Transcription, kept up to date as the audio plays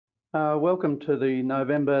Welcome to the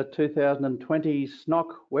November 2020 SNOC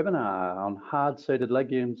webinar on hard-seeded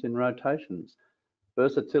legumes in rotations,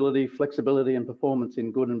 versatility, flexibility and performance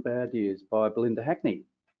in good and bad years by Belinda Hackney,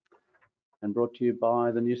 and brought to you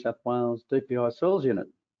by the New South Wales DPI Soils Unit.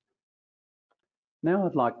 Now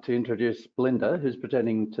I'd like to introduce Belinda, who's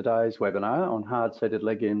presenting today's webinar on hard-seeded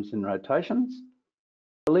legumes in rotations.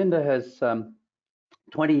 Belinda has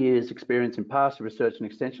 20 years experience in pasture research and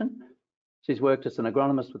extension. She's worked as an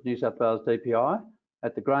agronomist with New South Wales DPI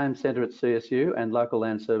at the Graham Centre at CSU and Local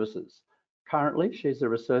Land Services. Currently, she's a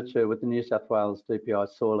researcher with the New South Wales DPI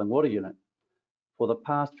Soil and Water Unit. For the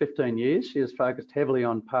past 15 years, she has focused heavily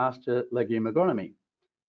on pasture legume agronomy.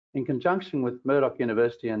 In conjunction with Murdoch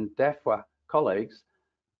University and DAFWA colleagues,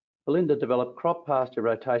 Belinda developed crop pasture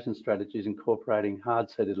rotation strategies incorporating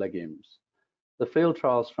hard-seeded legumes. The field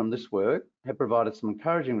trials from this work have provided some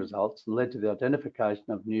encouraging results and led to the identification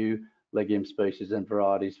of new legume species and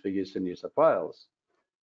varieties for use in New South Wales.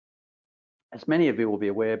 As many of you will be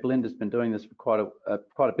aware, Belinda's been doing this for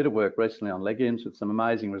quite a bit of work recently on legumes with some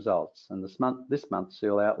amazing results. And this month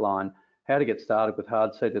she'll outline how to get started with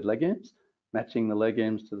hard-seeded legumes, matching the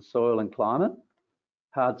legumes to the soil and climate,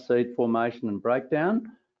 hard seed formation and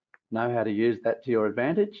breakdown, know how to use that to your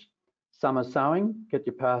advantage, summer sowing, get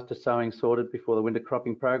your pasture sowing sorted before the winter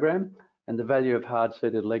cropping program, and the value of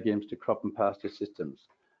hard-seeded legumes to crop and pasture systems.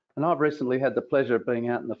 And I've recently had the pleasure of being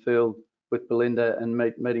out in the field with Belinda and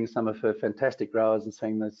meeting some of her fantastic growers and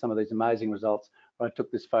seeing some of these amazing results. I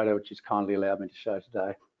took this photo, which she's kindly allowed me to show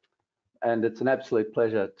today. And it's an absolute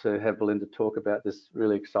pleasure to have Belinda talk about this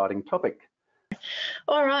really exciting topic.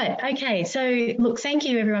 All right. Okay. So, look, thank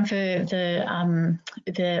you everyone for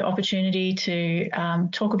the opportunity to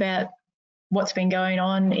talk about what's been going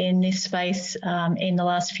on in this space in the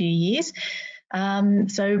last few years.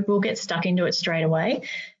 So we'll get stuck into it straight away.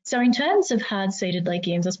 So in terms of hard-seeded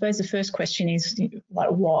legumes, I suppose the first question is, like,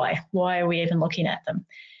 why? Why are we even looking at them?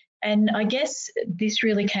 And I guess this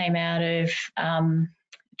really came out of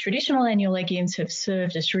traditional annual legumes have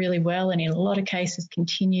served us really well, and in a lot of cases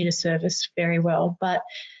continue to serve us very well. But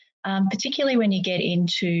particularly when you get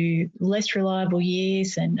into less reliable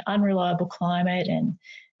years and unreliable climate and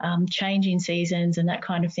changing seasons and that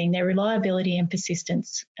kind of thing, their reliability and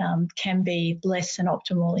persistence can be less than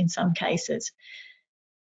optimal in some cases.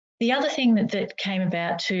 The other thing that came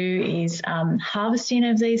about too is harvesting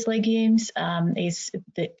of these legumes. Is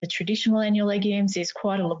that the traditional annual legumes is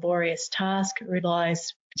quite a laborious task. It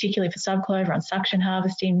relies, particularly for subclover, on suction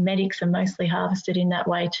harvesting. Medics are mostly harvested in that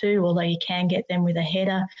way too, although you can get them with a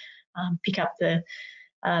header, pick up the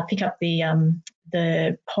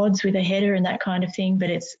pods with a header and that kind of thing,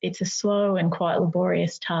 but it's a slow and quite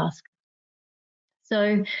laborious task.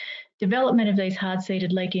 So development of these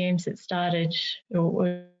hard-seeded legumes that started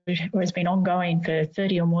or has been ongoing for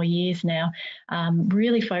 30 or more years now,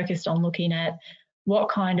 really focused on looking at what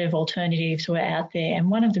kind of alternatives were out there. And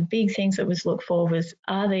one of the big things that was looked for was,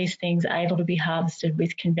 are these things able to be harvested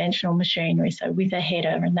with conventional machinery, so with a header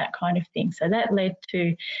and that kind of thing. So that led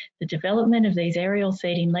to the development of these aerial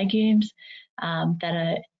seeding legumes that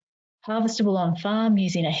are harvestable on farm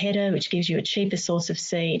using a header, which gives you a cheaper source of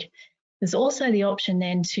seed. There's also the option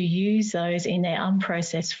then to use those in their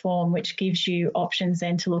unprocessed form, which gives you options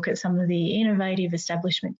then to look at some of the innovative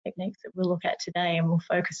establishment techniques that we'll look at today, and we'll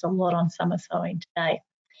focus a lot on summer sowing today.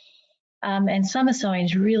 And summer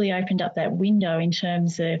sowing's really opened up that window in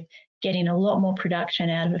terms of getting a lot more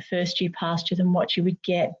production out of a first-year pasture than what you would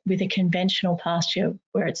get with a conventional pasture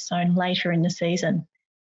where it's sown later in the season.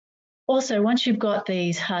 Also, once you've got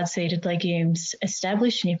these hard-seeded legumes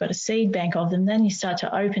established and you've got a seed bank of them, then you start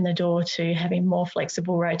to open the door to having more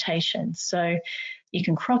flexible rotations. So you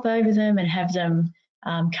can crop over them and have them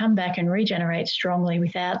come back and regenerate strongly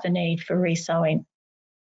without the need for resowing.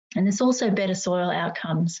 And there's also better soil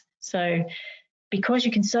outcomes. So because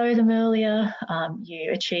you can sow them earlier,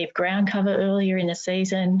 you achieve ground cover earlier in the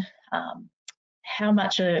season. How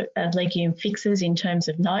much a legume fixes in terms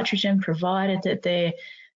of nitrogen, provided that they're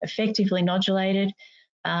effectively nodulated,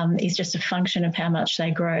 is just a function of how much they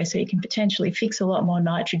grow. So you can potentially fix a lot more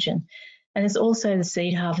nitrogen. And there's also the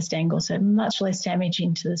seed harvest angle, so much less damage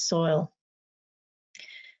into the soil.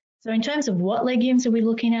 So in terms of what legumes are we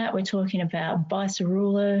looking at, we're talking about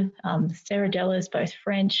bicerula, ceredellas, both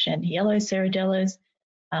French and yellow ceredellas,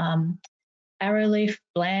 arrowleaf,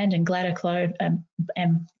 bland and bladder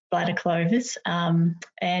clovers.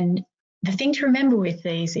 And the thing to remember with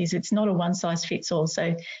these is it's not a one-size-fits-all.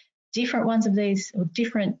 So different ones of these, or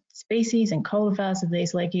different species and cultivars of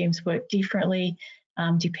these legumes, work differently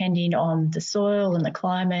depending on the soil and the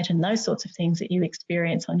climate and those sorts of things that you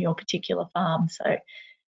experience on your particular farm. So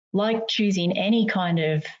like choosing any kind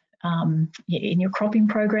of in your cropping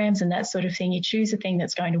programs and that sort of thing. You choose a thing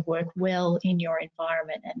that's going to work well in your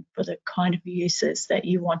environment and for the kind of uses that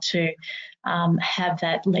you want to have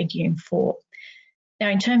that legume for. Now,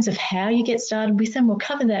 in terms of how you get started with them, we'll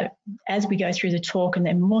cover that as we go through the talk and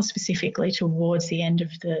then more specifically towards the end of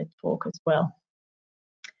the talk as well.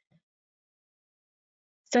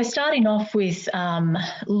 So starting off with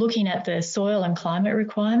looking at the soil and climate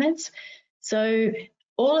requirements. So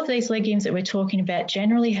all of these legumes that we're talking about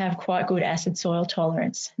generally have quite good acid soil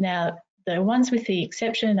tolerance. Now, the ones with the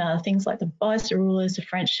exception are things like the bicerulas, the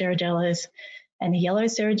French serradellas, and the yellow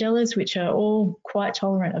serradellas, which are all quite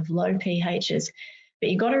tolerant of low pHs. But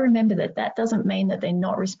you've got to remember that that doesn't mean that they're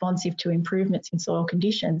not responsive to improvements in soil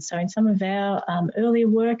conditions. So in some of our earlier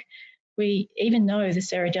work, even though the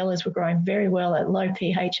serradellas were growing very well at low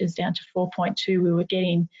pHs down to 4.2, we were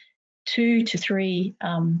getting 2 to 3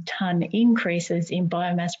 tonne increases in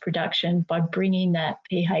biomass production by bringing that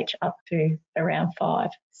pH up to around 5.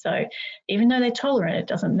 So even though they're tolerant, it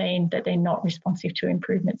doesn't mean that they're not responsive to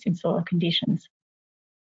improvements in soil conditions.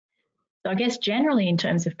 So I guess generally in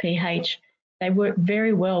terms of pH, they work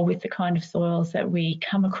very well with the kind of soils that we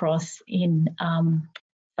come across in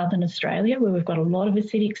southern Australia, where we've got a lot of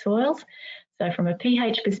acidic soils. So from a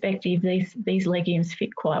pH perspective, these legumes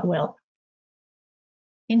fit quite well.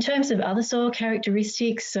 In terms of other soil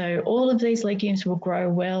characteristics, so all of these legumes will grow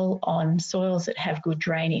well on soils that have good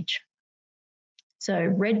drainage. So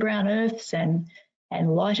red-brown earths and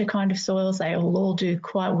lighter kind of soils, they will all do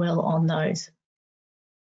quite well on those.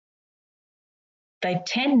 They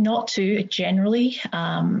tend not to generally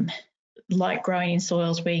like growing in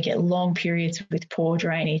soils where you get long periods with poor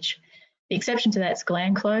drainage. The exception to that is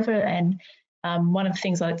gland clover, and one of the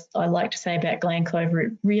things I like to say about gland clover,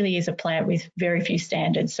 it really is a plant with very few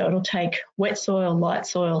standards. So it'll take wet soil, light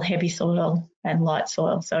soil, heavy soil, and light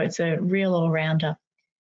soil. So it's a real all-rounder.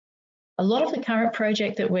 A lot of the current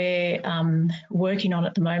project that we're working on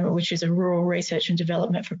at the moment, which is a rural research and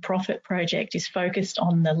development for profit project, is focused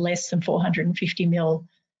on the less than 450 mil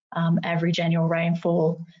average annual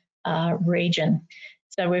rainfall region.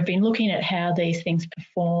 So we've been looking at how these things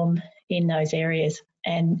perform in those areas.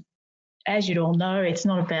 And as you'd all know, it's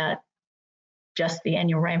not about just the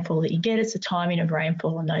annual rainfall that you get, it's the timing of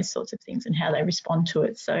rainfall and those sorts of things and how they respond to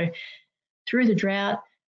it. So through the drought,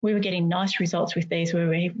 we were getting nice results with these where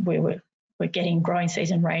we're getting growing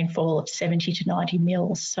season rainfall of 70 to 90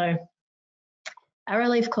 mils. So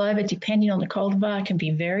arrowleaf clover, depending on the cultivar, can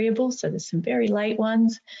be variable. So there's some very late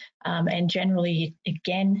ones. And generally,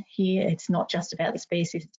 again, here, it's not just about the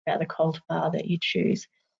species, it's about the cultivar that you choose.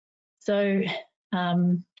 So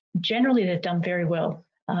generally, they've done very well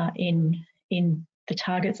in the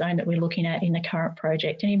target zone that we're looking at in the current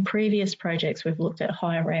project. And in previous projects, we've looked at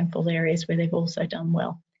higher rainfall areas where they've also done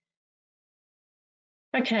well.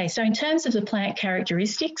 Okay, so in terms of the plant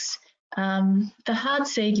characteristics, the hard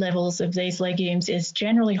seed levels of these legumes is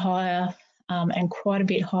generally higher and quite a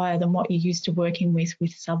bit higher than what you're used to working with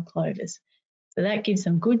subclovers. So that gives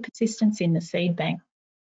them good persistence in the seed bank.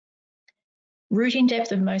 Rooting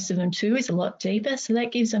depth of most of them too is a lot deeper, so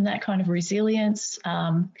that gives them that kind of resilience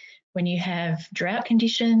when you have drought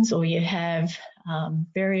conditions or you have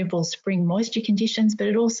variable spring moisture conditions, but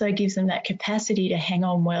it also gives them that capacity to hang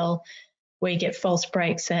on well where you get false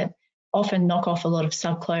breaks that often knock off a lot of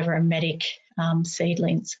subclover and medic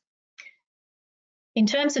seedlings. In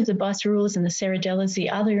terms of the bicerulas and the serradellas, the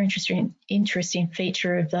other interesting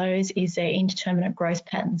feature of those is their indeterminate growth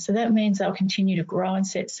pattern. So that means they'll continue to grow and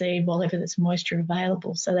set seed whenever there's moisture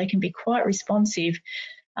available. So they can be quite responsive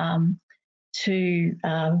to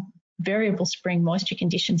variable spring moisture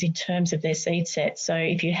conditions in terms of their seed set. So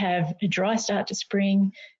if you have a dry start to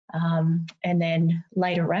spring and then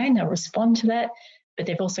later rain, they'll respond to that. But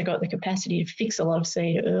they've also got the capacity to fix a lot of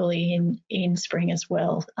seed early in spring as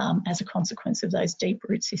well as a consequence of those deep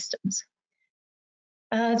root systems.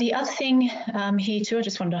 The other thing here too, I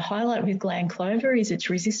just wanted to highlight with gland clover is it's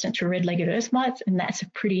resistant to red-legged earth mites, and that's a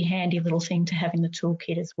pretty handy little thing to have in the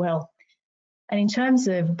toolkit as well. And in terms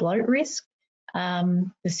of bloat risk, the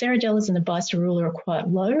serradellas and the bicerula are quite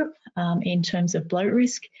low in terms of bloat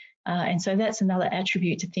risk, and so that's another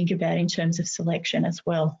attribute to think about in terms of selection as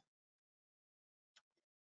well.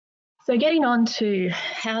 So getting on to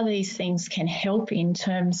how these things can help in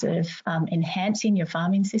terms of enhancing your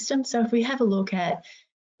farming system. So if we have a look at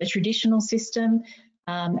the traditional system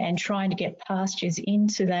and trying to get pastures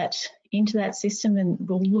into that system, and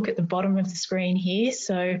we'll look at the bottom of the screen here.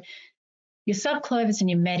 So your subclovers and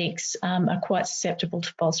your medics are quite susceptible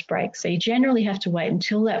to false break. So you generally have to wait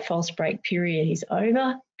until that false break period is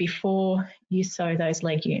over before you sow those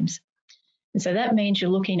legumes. And so that means you're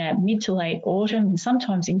looking at mid to late autumn and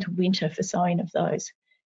sometimes into winter for sowing of those.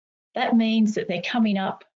 That means that they're coming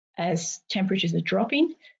up as temperatures are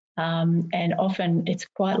dropping, and often it's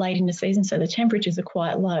quite late in the season, so the temperatures are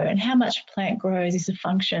quite low. And how much a plant grows is a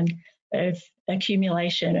function of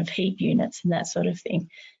accumulation of heat units and that sort of thing.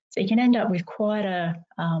 So you can end up with quite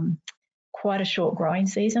a short growing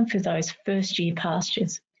season for those first year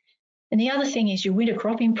pastures. And the other thing is your winter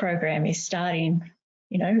cropping program is starting,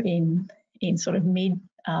 in sort of mid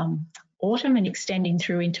autumn and extending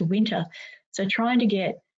through into winter. So trying to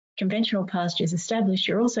get conventional pastures established,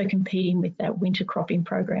 you're also competing with that winter cropping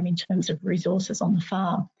program in terms of resources on the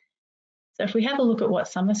farm. So if we have a look at what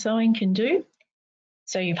summer sowing can do,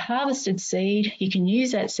 so you've harvested seed, you can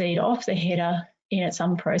use that seed off the header in its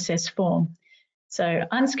unprocessed form. So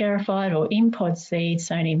unscarified or in-pod seed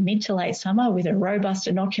sown in mid to late summer with a robust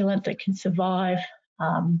inoculant that can survive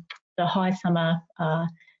the high summer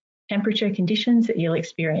temperature conditions that you'll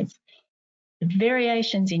experience. The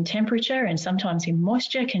variations in temperature and sometimes in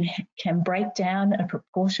moisture can break down a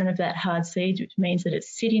proportion of that hard seed, which means that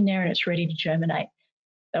it's sitting there and it's ready to germinate.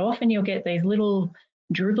 So often you'll get these little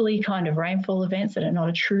dribbly kind of rainfall events that are not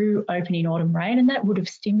a true opening autumn rain, and that would have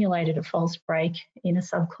stimulated a false break in a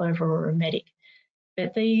subclover or a medic.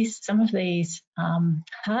 But some of these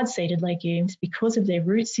hard-seeded legumes, because of their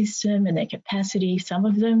root system and their capacity, some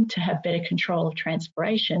of them to have better control of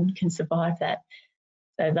transpiration, can survive that.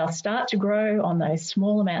 So they'll start to grow on those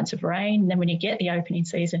small amounts of rain. And then when you get the opening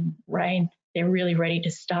season rain, they're really ready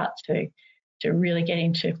to start to really get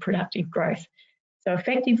into productive growth. So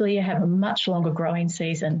effectively, you have a much longer growing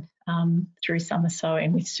season through summer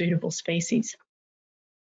sowing with suitable species.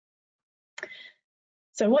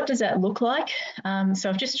 So what does that look like? So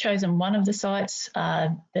I've just chosen one of the sites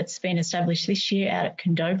that's been established this year out at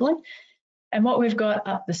Condobolin. And what we've got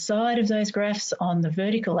up the side of those graphs on the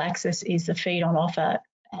vertical axis is the feed on offer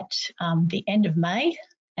at the end of May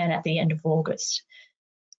and at the end of August.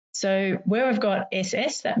 So where we've got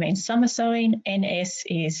SS, that means summer sowing. NS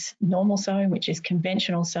is normal sowing, which is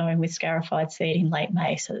conventional sowing with scarified seed in late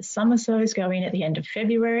May. So the summer sows go in at the end of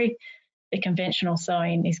February. The conventional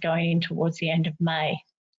sowing is going in towards the end of May.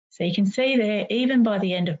 So you can see there, even by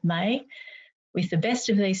the end of May, with the best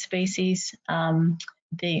of these species,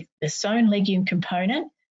 the sown legume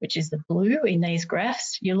component, which is the blue in these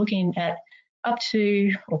graphs, you're looking at up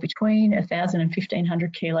to or between 1,000 and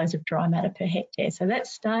 1,500 kilos of dry matter per hectare. So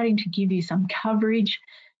that's starting to give you some coverage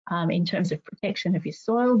in terms of protection of your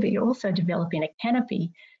soil, but you're also developing a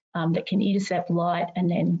canopy that can intercept light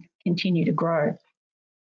and then continue to grow.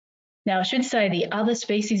 Now, I should say the other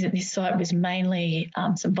species at this site was mainly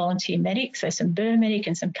some volunteer medic, so some burr medic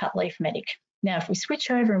and some cut leaf medic. Now, if we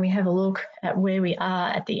switch over and we have a look at where we are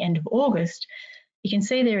at the end of August, you can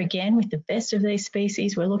see there again with the best of these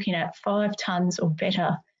species, we're looking at 5 tonnes or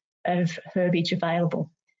better of herbage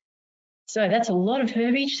available. So that's a lot of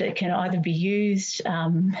herbage that can either be used,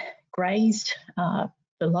 grazed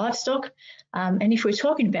for livestock. And if we're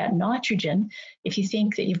talking about nitrogen, if you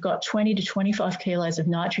think that you've got 20 to 25 kilos of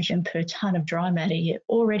nitrogen per tonne of dry matter, you're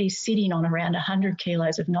already sitting on around 100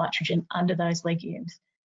 kilos of nitrogen under those legumes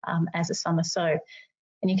as a summer sow.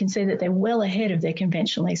 And you can see that they're well ahead of their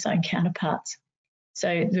conventionally sown counterparts.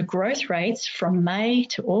 So the growth rates from May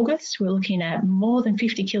to August, we're looking at more than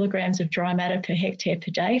 50 kilograms of dry matter per hectare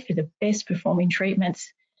per day for the best performing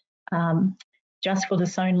treatments just for the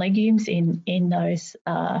sown legumes in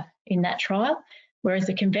that trial, whereas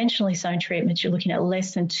the conventionally sown treatments, you're looking at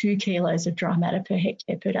less than 2 kilos of dry matter per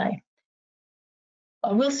hectare per day.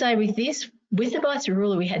 I will say with this, with the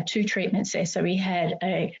Bicerula, we had 2 treatments there. So we had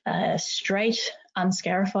a straight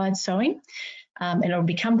unscarified sowing, and it'll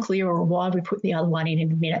become clearer why we put the other one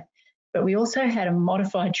in a minute. But we also had a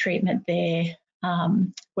modified treatment there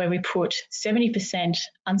where we put 70%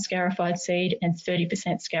 unscarified seed and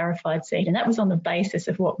 30% scarified seed. And that was on the basis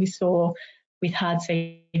of what we saw with hard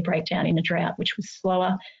seed breakdown in the drought, which was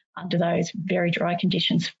slower under those very dry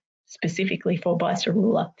conditions, specifically for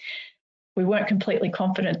Bicerula. We weren't completely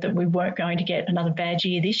confident that we weren't going to get another bad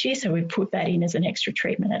year this year, so we put that in as an extra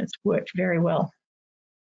treatment, and it's worked very well.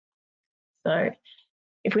 So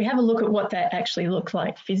if we have a look at what that actually looked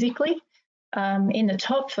like physically, in the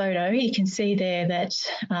top photo, you can see there that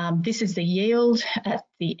this is the yield at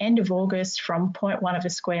the end of August from 0.1 of a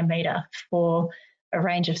square metre for a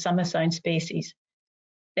range of summer sown species.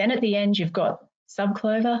 Then at the end, you've got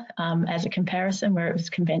subclover as a comparison where it was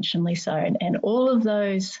conventionally sown, and all of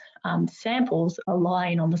those samples are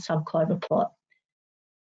lying on the subclover plot.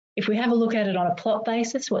 If we have a look at it on a plot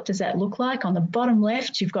basis, what does that look like? On the bottom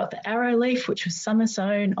left, you've got the arrow leaf, which was summer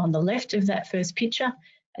sown on the left of that first picture,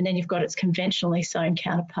 and then you've got its conventionally sown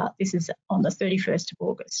counterpart. This is on the 31st of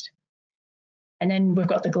August. And then we've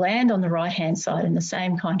got the gland on the right-hand side and the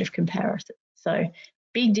same kind of comparison. So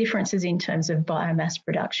big differences in terms of biomass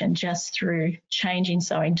production just through changing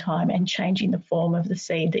sowing time and changing the form of the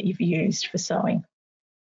seed that you've used for sowing.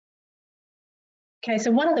 Okay,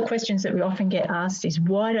 so one of the questions that we often get asked is,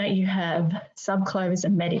 why don't you have subclovers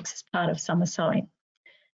and medics as part of summer sowing?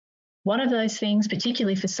 One of those things,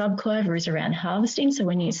 particularly for subclover, is around harvesting. So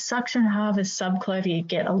when you suction harvest subclover, you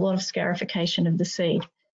get a lot of scarification of the seed.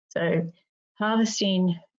 So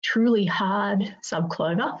harvesting truly hard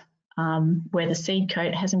subclover, where the seed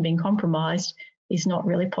coat hasn't been compromised, is not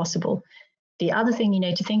really possible. The other thing you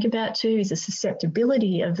need to think about too is the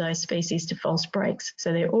susceptibility of those species to false breaks.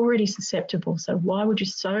 So they're already susceptible. So why would you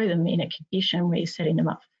sow them in a condition where you're setting them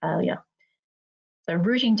up for failure? So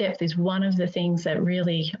rooting depth is one of the things that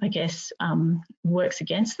really, I guess, works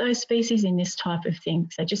against those species in this type of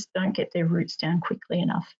thing. They just don't get their roots down quickly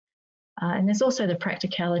enough. And there's also the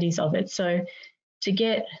practicalities of it. So to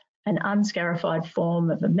get an unscarified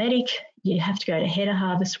form of a medic, you have to go to header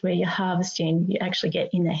harvest, where you're harvesting, you actually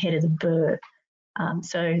get in the head of the burr.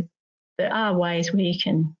 So there are ways where you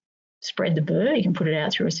can spread the burr, you can put it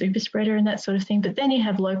out through a super spreader and that sort of thing, but then you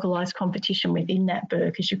have localised competition within that burr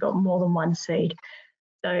because you've got more than one seed.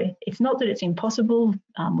 So it's not that it's impossible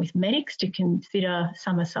with medics to consider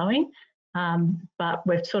summer sowing, but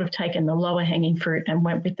we've sort of taken the lower hanging fruit and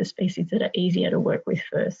went with the species that are easier to work with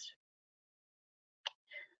first.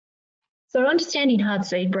 So understanding hard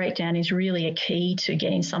seed breakdown is really a key to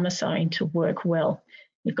getting summer sowing to work well.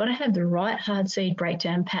 You've got to have the right hard seed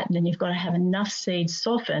breakdown pattern, and you've got to have enough seeds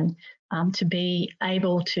soften to be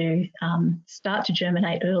able to start to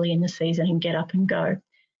germinate early in the season and get up and go.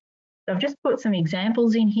 So I've just put some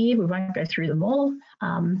examples in here. We won't go through them all,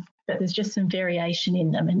 but there's just some variation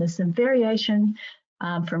in them. And there's some variation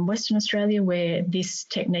from Western Australia, where this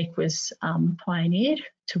technique was pioneered,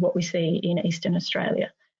 to what we see in Eastern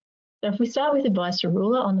Australia. So if we start with the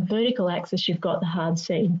bicerula, on the vertical axis, you've got the hard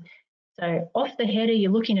seed. So off the header,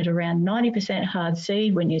 you're looking at around 90% hard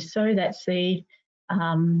seed when you sow that seed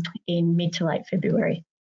in mid to late February.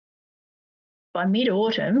 By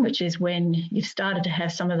mid-autumn, which is when you've started to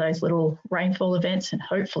have some of those little rainfall events, and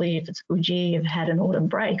hopefully if it's a good year, you've had an autumn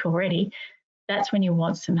break already, that's when you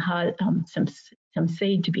want some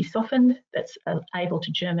seed to be softened that's able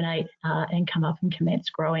to germinate and come up and commence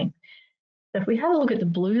growing. So if we have a look at the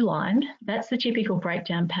blue line, that's the typical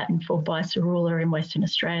breakdown pattern for bicerula in Western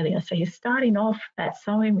Australia. So you're starting off at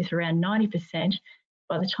sowing with around 90%.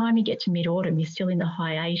 By the time you get to mid-autumn, you're still in the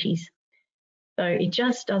high 80s. So it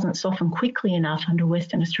just doesn't soften quickly enough under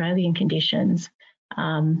Western Australian conditions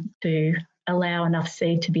to allow enough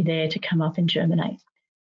seed to be there to come up and germinate.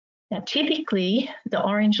 Now, typically, the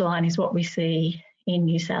orange line is what we see in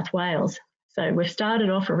New South Wales. So we've started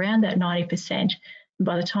off around that 90%. And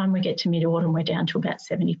by the time we get to mid-autumn, we're down to about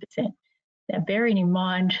 70%. Now, bearing in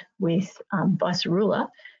mind with bicerula,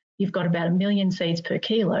 you've got about 1 million seeds per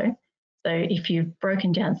kilo. So if you've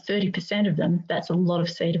broken down 30% of them, that's a lot of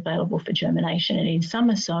seed available for germination. And in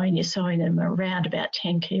summer sowing, you're sowing them around about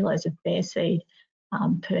 10 kilos of bare seed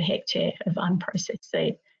per hectare of unprocessed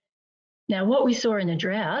seed. Now, what we saw in the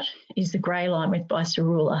drought is the grey line with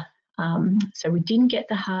bicerula. So we didn't get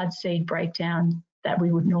the hard seed breakdown that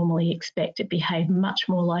we would normally expect. It behaved much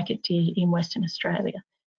more like it did in Western Australia.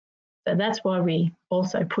 So that's why we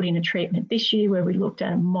also put in a treatment this year where we looked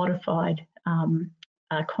at a modified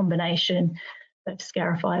combination of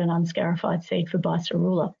scarified and unscarified seed for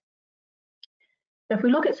bicerula. So if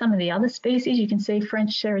we look at some of the other species, you can see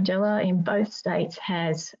French Cerridella in both states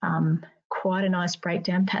has quite a nice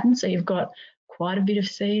breakdown pattern. So you've got quite a bit of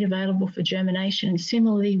seed available for germination, and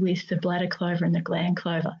similarly with the bladder clover and the gland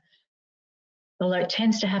clover, although it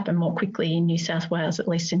tends to happen more quickly in New South Wales, at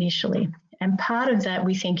least initially. And part of that,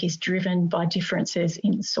 we think, is driven by differences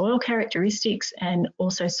in soil characteristics and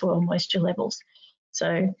also soil moisture levels.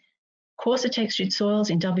 So coarser textured soils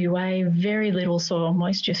in WA, very little soil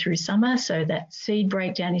moisture through summer, so that seed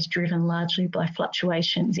breakdown is driven largely by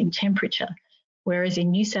fluctuations in temperature. Whereas in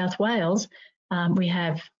New South Wales, we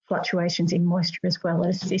have fluctuations in moisture as well, that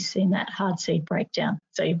assists in that hard seed breakdown.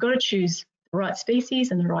 So you've got to choose the right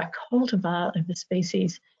species and the right cultivar of the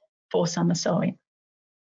species for summer sowing.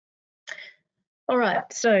 All right,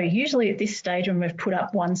 so usually at this stage when we've put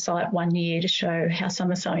up one site 1 year to show how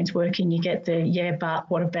summer sowing's working, you get the yeah,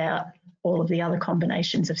 but what about all of the other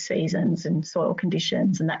combinations of seasons and soil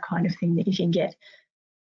conditions and that kind of thing that you can get.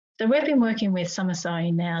 So we've been working with summer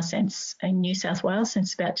sowing now since in New South Wales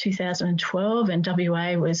since about 2012, and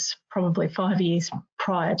WA was probably 5 years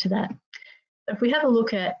prior to that. If we have a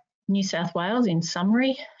look at New South Wales in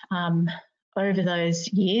summary over those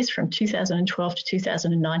years from 2012 to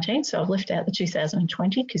 2019. So I've left out the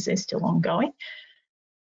 2020 because they're still ongoing.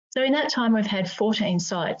 So in that time, we've had 14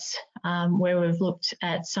 sites where we've looked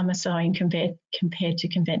at summer sowing compared to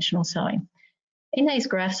conventional sowing. In these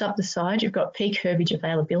graphs up the side, you've got peak herbage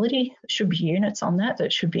availability. There should be units on that.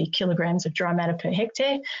 That should be kilograms of dry matter per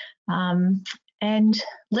hectare. And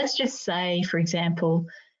let's just say, for example,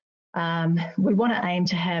 we want to aim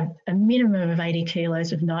to have a minimum of 80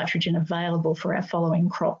 kilos of nitrogen available for our following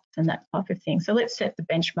crops and that type of thing. So let's set the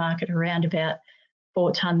benchmark at around about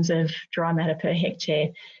 4 tonnes of dry matter per hectare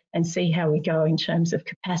and see how we go in terms of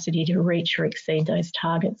capacity to reach or exceed those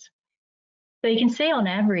targets. So you can see on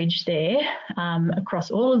average there,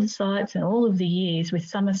 across all of the sites and all of the years with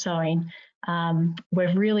summer sowing,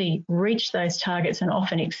 we've really reached those targets and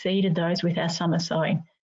often exceeded those with our summer sowing.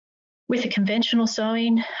 With the conventional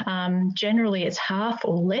sowing, generally it's half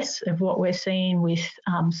or less of what we're seeing with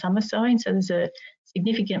summer sowing. So there's a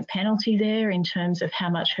significant penalty there in terms of how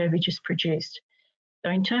much herbage is produced.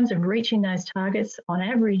 So in terms of reaching those targets, on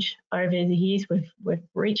average over the years, we've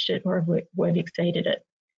reached it or we've exceeded it.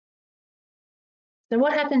 So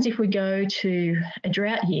what happens if we go to a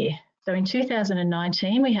drought year? So in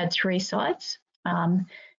 2019, we had 3 sites.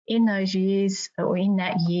 In those years, or in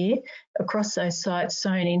that year, across those sites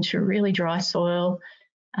sown into really dry soil,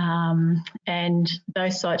 and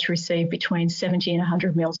those sites received between 70 and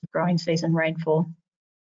 100 mils of growing season rainfall.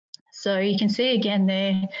 So you can see again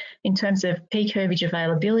there, in terms of peak herbage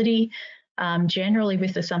availability, generally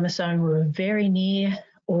with the summer sowing, we were very near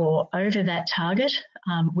or over that target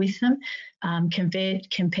with them,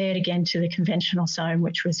 compared again to the conventional sowing,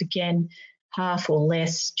 which was again half or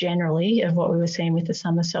less generally of what we were seeing with the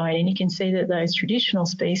summer sowing. And you can see that those traditional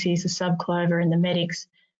species, the subclover and the medics,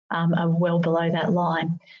 are well below that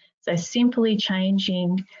line. So simply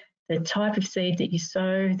changing the type of seed that you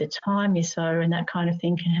sow, the time you sow, and that kind of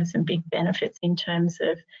thing can have some big benefits in terms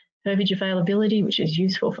of herbage availability, which is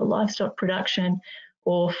useful for livestock production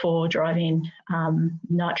or for driving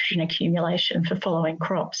nitrogen accumulation for following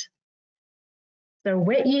crops. So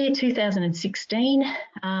wet year 2016,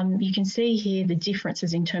 you can see here the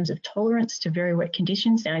differences in terms of tolerance to very wet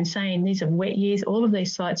conditions. Now in saying these are wet years, all of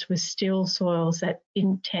these sites were still soils that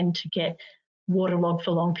didn't tend to get waterlogged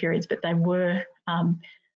for long periods, but they were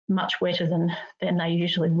much wetter than they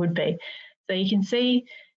usually would be. So you can see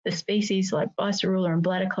the species like bicerula and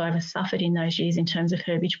bladder clover suffered in those years in terms of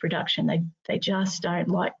herbage production. They just don't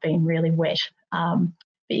like being really wet. But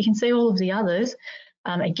you can see all of the others.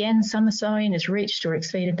 Again, summer sowing has reached or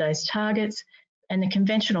exceeded those targets, and the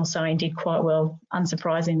conventional sowing did quite well,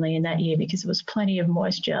 unsurprisingly, in that year because there was plenty of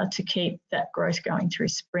moisture to keep that growth going through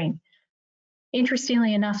spring.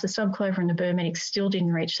 Interestingly enough, the subclover and the burr medics still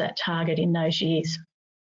didn't reach that target in those years.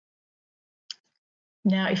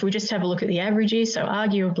 Now, if we just have a look at the average years, so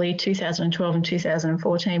arguably 2012 and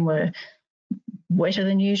 2014 were wetter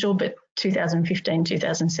than usual, but 2015,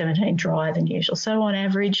 2017 drier than usual. So on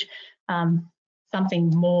average, something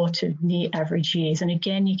more to near average years. And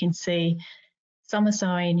again, you can see summer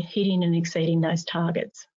sowing hitting and exceeding those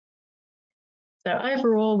targets. So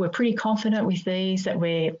overall, we're pretty confident with these that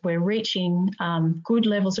we're reaching good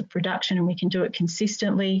levels of production, and we can do it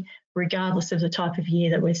consistently regardless of the type of year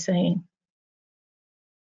that we're seeing.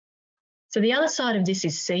 So the other side of this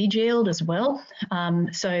is seed yield as well.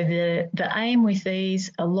 So the aim with these,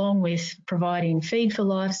 along with providing feed for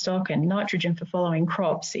livestock and nitrogen for following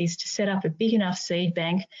crops, is to set up a big enough seed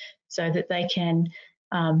bank so that they can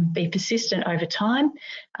be persistent over time,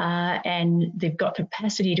 and they've got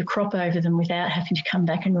capacity to crop over them without having to come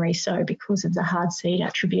back and re-sow because of the hard seed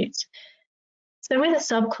attributes. So with a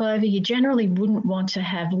subclover, you generally wouldn't want to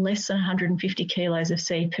have less than 150 kilos of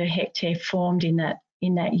seed per hectare formed in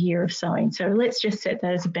that year of sowing. So let's just set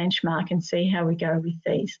that as a benchmark and see how we go with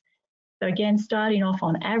these. So again, starting off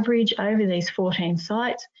on average over these 14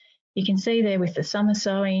 sites, you can see there with the summer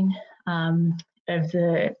sowing of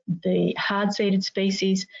the hard-seeded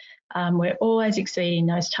species, we're always exceeding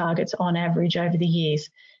those targets on average over the years.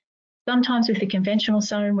 Sometimes with the conventional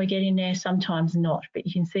sowing we're getting there, sometimes not. But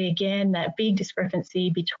you can see again that big discrepancy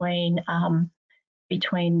between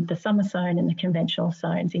the summer sown and the conventional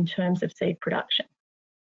sows in terms of seed production.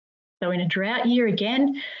 So in a drought year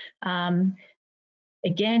again,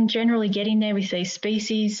 generally getting there with these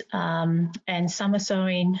species, and summer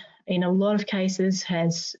sowing in a lot of cases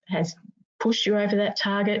has pushed you over that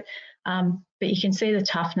target, but you can see the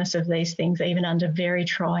toughness of these things even under very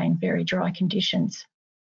trying, very dry conditions.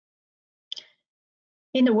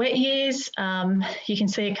 In the wet years, you can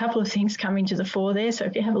see a couple of things coming to the fore there. So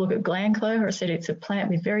if you have a look at gland clover, I said it's a plant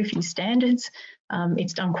with very few standards.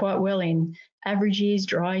 It's done quite well in average years,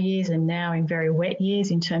 dry years, and now in very wet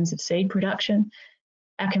years in terms of seed production.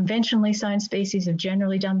 Our conventionally sown species have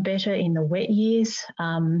generally done better in the wet years.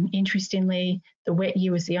 Interestingly, the wet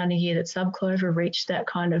year was the only year that subclover reached that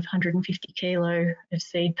kind of 150 kilo of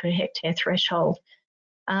seed per hectare threshold.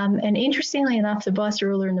 And interestingly enough, the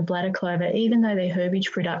bicerula and the bladder clover, even though their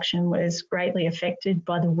herbage production was greatly affected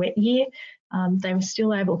by the wet year, they were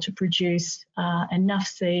still able to produce enough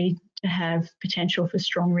seed to have potential for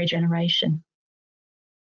strong regeneration.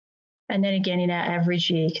 And then again, in our average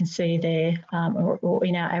year, you can see there, or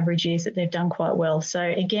in our average years, that they've done quite well. So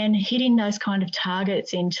again, hitting those kind of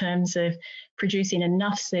targets in terms of producing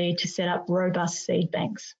enough seed to set up robust seed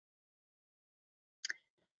banks.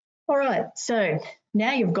 All right, so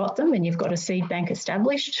now you've got them and you've got a seed bank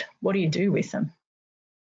established. What do you do with them?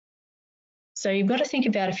 So you've got to think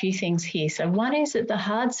about a few things here. So one is that the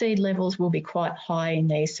hard seed levels will be quite high in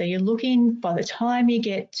these. So you're looking, by the time you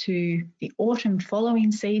get to the autumn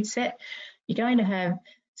following seed set, you're going to have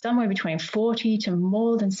somewhere between 40 to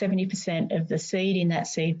more than 70% of the seed in that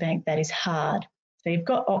seed bank that is hard. So you've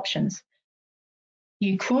got options.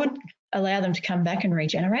 You could allow them to come back and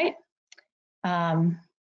regenerate.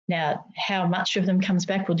 Now, how much of them comes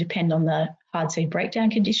back will depend on the hard seed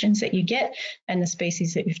breakdown conditions that you get and the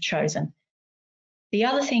species that you've chosen. The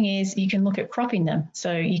other thing is you can look at cropping them.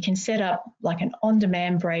 So you can set up like an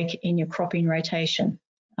on-demand break in your cropping rotation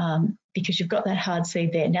because you've got that hard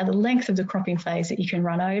seed there. Now, the length of the cropping phase that you can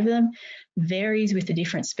run over them varies with the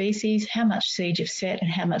different species, how much seed you've set and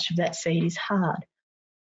how much of that seed is hard.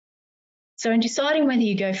 So in deciding whether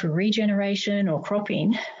you go for regeneration or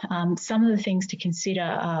cropping, some of the things to consider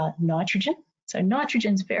are nitrogen. So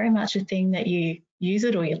nitrogen is very much a thing that you use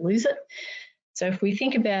it or you lose it. So if we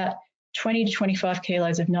think about 20 to 25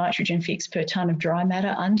 kilos of nitrogen fixed per tonne of dry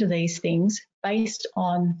matter under these things, based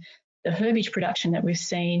on the herbage production that we've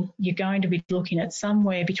seen, you're going to be looking at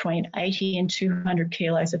somewhere between 80 and 200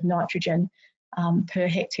 kilos of nitrogen per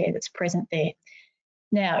hectare that's present there.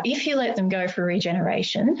 Now, if you let them go for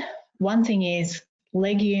regeneration, one thing is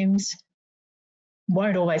legumes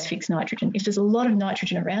won't always fix nitrogen. If there's a lot of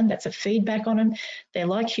nitrogen around, that's a feedback on them. They're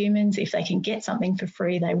like humans. If they can get something for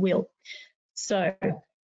free, they will. So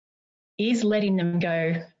is letting them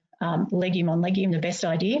go legume on legume the best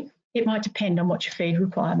idea? It might depend on what your feed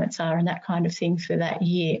requirements are and that kind of thing for that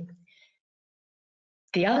year.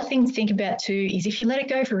 The other thing to think about too is if you let it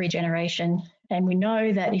go for regeneration, and we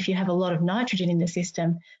know that if you have a lot of nitrogen in the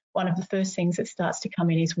system, one of the first things that starts to come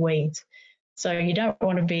in is weeds. So you don't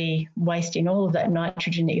want to be wasting all of that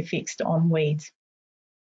nitrogen that you fixed on weeds.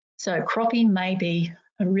 So cropping may be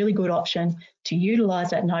a really good option to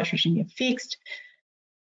utilise that nitrogen you've fixed,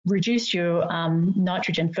 reduce your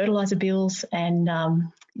nitrogen fertiliser bills and,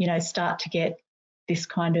 start to get this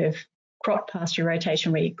kind of crop pasture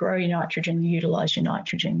rotation where you grow your nitrogen, you utilise your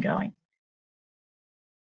nitrogen going.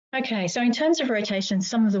 Okay, so in terms of rotation,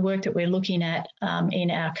 some of the work that we're looking at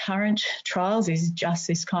in our current trials is just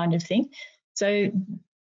this kind of thing. So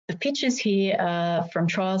the pictures here are from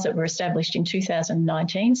trials that were established in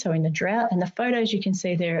 2019, so in the drought, and the photos you can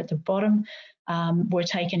see there at the bottom were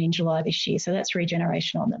taken in July this year, so that's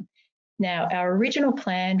regeneration on them. Now, our original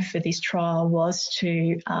plan for this trial was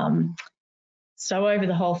to sow over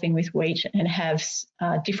the whole thing with wheat and have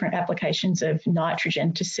different applications of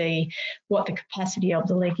nitrogen to see what the capacity of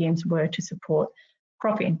the legumes were to support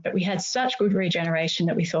cropping. But we had such good regeneration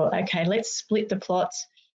that we thought, okay, let's split the plots.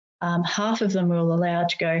 Half of them we'll allow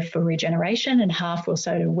to go for regeneration and half we'll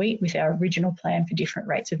sow to wheat with our original plan for different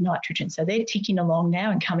rates of nitrogen. So they're ticking along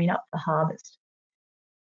now and coming up for harvest.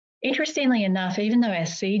 Interestingly enough, even though our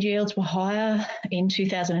seed yields were higher in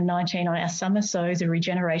 2019 on our summer sows, the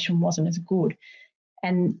regeneration wasn't as good.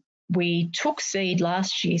 And we took seed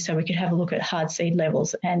last year so we could have a look at hard seed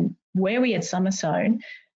levels. And where we had summer sown,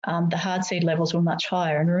 the hard seed levels were much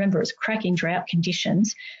higher. And remember, it was cracking drought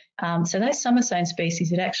conditions. So those summer sown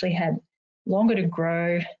species, it actually had longer to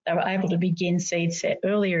grow. They were able to begin seed set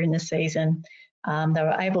earlier in the season. They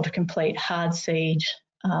were able to complete hard seed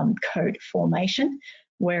coat formation,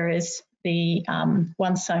 whereas the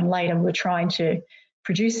ones sown later were trying to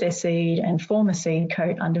produce their seed and form a seed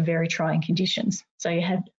coat under very trying conditions. So you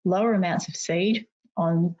had lower amounts of seed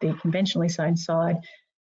on the conventionally sown side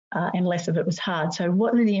and less of it was hard. So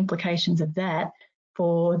what are the implications of that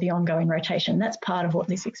for the ongoing rotation? That's part of what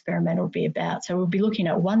this experiment will be about. So we'll be looking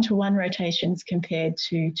at 1-to-1 rotations compared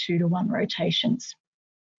to 2-to-1 rotations.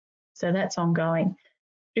 So that's ongoing.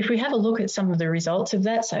 If we have a look at some of the results of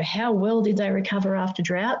that, so how well did they recover after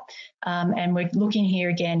drought? And we're looking here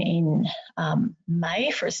again in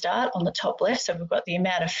May for a start on the top left. So we've got the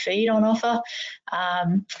amount of feed on offer.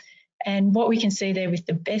 And what we can see there with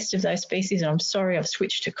the best of those species, and I'm sorry I've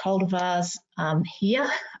switched to cultivars here,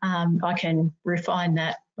 I can refine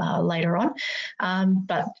that later on,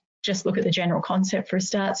 but just look at the general concept for a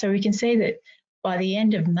start. So we can see that by the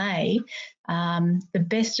end of May, the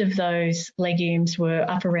best of those legumes were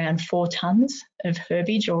up around 4 tonnes of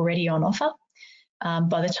herbage already on offer.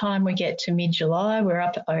 By the time we get to mid-July, we're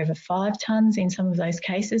up over 5 tonnes in some of those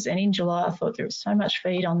cases. And in July, I thought there was so much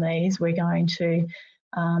feed on these, we're going to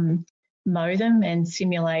mow them and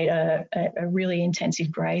simulate a really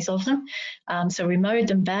intensive graze of them. So we mowed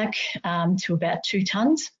them back to about 2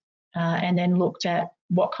 tonnes and then looked at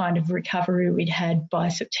what kind of recovery we'd had by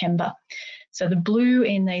September. So the blue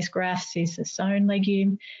in these graphs is the sown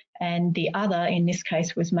legume, and the other in this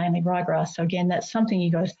case was mainly ryegrass. So again, that's something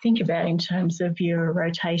you've got to think about in terms of your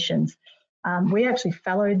rotations. We actually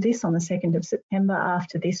fallowed this on the 2nd of September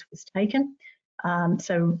after this was taken.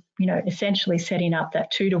 So, you know, essentially setting up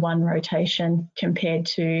that 2-to-1 rotation compared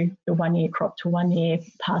to the 1-year crop to 1-year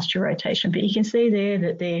pasture rotation. But you can see there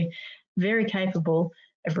that they're very capable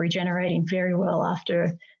of regenerating very well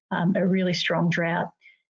after a really strong drought.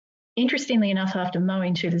 Interestingly enough, after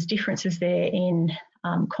mowing too, there's differences there in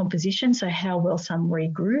composition, so how well some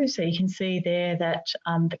regrew. So you can see there that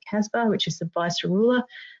the Casbah, which is the bicerula,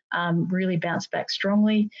 really bounced back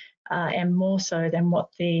strongly and more so than what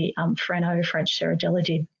the French Serradella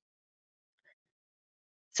did.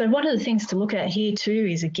 So one of the things to look at here too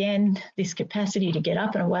is, again, this capacity to get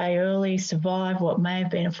up and away early, survive what may have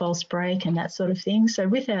been a false break and that sort of thing. So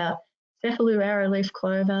with our Cephalou arrowleaf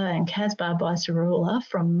clover and Casbah bicerula,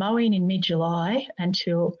 from mowing in mid-July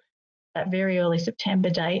until that very early September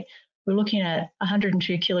date, we're looking at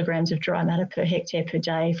 102 kilograms of dry matter per hectare per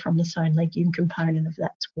day from the sown legume component of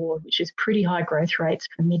that sward, which is pretty high growth rates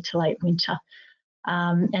for mid to late winter.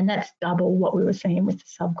 And that's double what we were seeing with the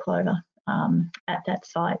subclover at that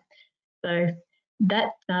site. So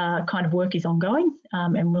that kind of work is ongoing,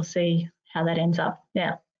 and we'll see how that ends up.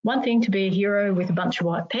 Now, one thing to be a hero with a bunch of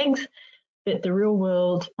white pegs, but the real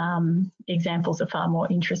world examples are far more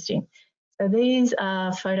interesting. So these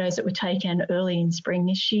are photos that were taken early in spring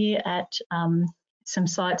this year at some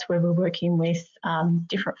sites where we're working with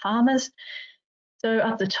different farmers. So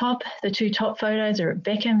up the top, the 2 top photos are at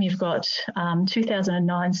Beckham. You've got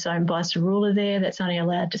 2009 sown bicerula there. That's only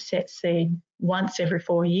allowed to set seed once every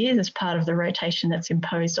 4 years as part of the rotation that's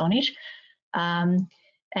imposed on it.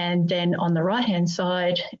 And then on the right-hand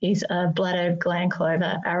side is a bladder gland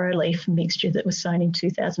clover arrowleaf mixture that was sown in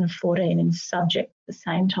 2014 and is subject to the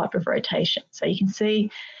same type of rotation. So you can see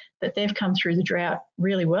that they've come through the drought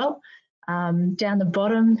really well. Down the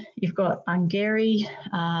bottom, you've got Ungary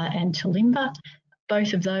and Talimba,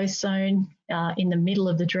 both of those sown in the middle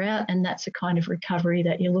of the drought, and that's the kind of recovery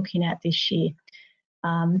that you're looking at this year.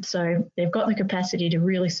 So they've got the capacity to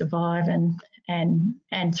really survive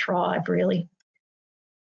and thrive, really.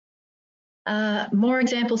 More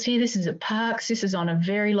examples here. This is at Parks. This is on a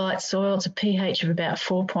very light soil. It's a pH of about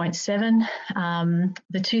 4.7.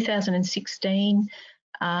 The 2016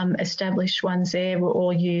 established ones there were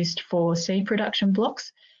all used for seed production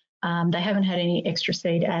blocks. They haven't had any extra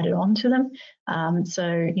seed added on to them.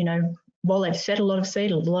 So, you know, while they've set a lot of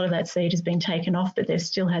seed, a lot of that seed has been taken off, but they've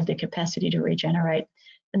still had the capacity to regenerate.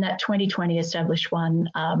 And that 2020 established one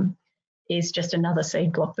is just another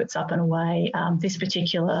seed block that's up and away. This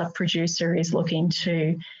particular producer is looking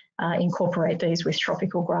to incorporate these with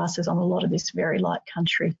tropical grasses on a lot of this very light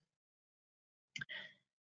country.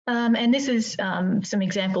 And this is some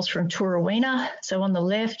examples from Turawina. So on the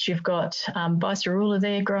left, you've got bicerula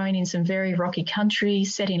there growing in some very rocky country,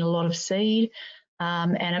 setting a lot of seed,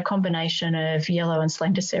 and a combination of yellow and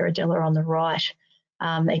slender Serradella on the right,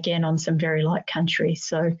 again on some very light country.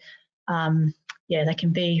 So yeah, they can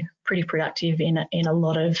be pretty productive in a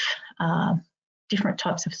lot of different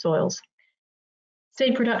types of soils.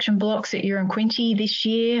 Seed production blocks at Uranquinty this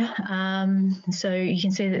year. So you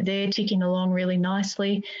can see that they're ticking along really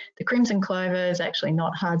nicely. The crimson clover is actually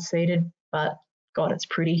not hard seeded, but God, it's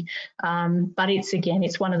pretty. But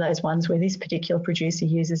it's one of those ones where this particular producer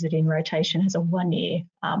uses it in rotation as a 1-year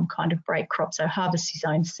kind of break crop. So harvests his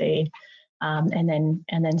own seed and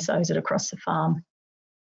then sows it across the farm.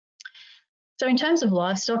 So in terms of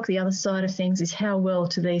livestock, the other side of things is how well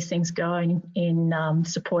do these things go in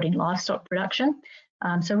supporting livestock production.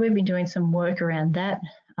 So we've been doing some work around that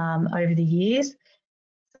over the years.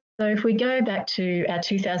 So if we go back to our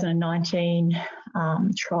 2019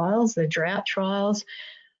 trials, the drought trials,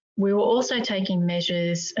 we were also taking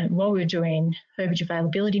measures, and while we were doing herbage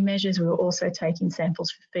availability measures, we were also taking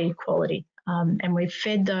samples for feed quality. And we've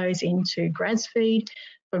fed those into grass feed,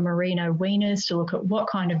 for merino weaners to look at what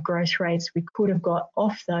kind of growth rates we could have got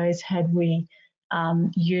off those had we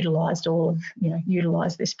utilised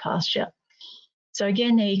this pasture. So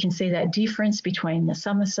again, there you can see that difference between the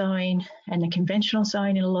summer sowing and the conventional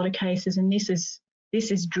sowing in a lot of cases, and this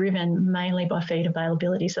is driven mainly by feed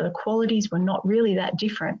availability. So the qualities were not really that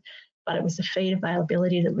different, but it was the feed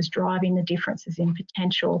availability that was driving the differences in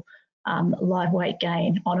potential live weight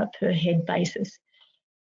gain on a per head basis.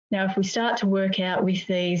 Now, if we start to work out with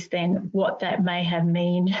these, then what that may have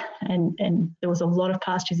mean, and there was a lot of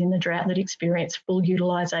pastures in the drought that experienced full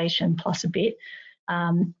utilisation plus a bit,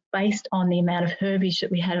 based on the amount of herbage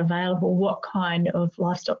that we had available, what kind of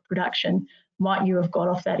livestock production might you have got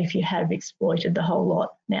off that if you had exploited the whole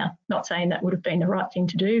lot? Now, not saying that would have been the right thing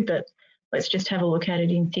to do, but let's just have a look at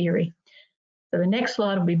it in theory. So the next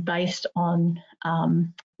slide will be based on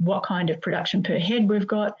what kind of production per head we've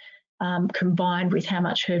got, combined with how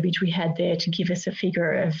much herbage we had there to give us a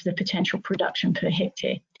figure of the potential production per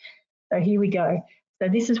hectare. So here we go. So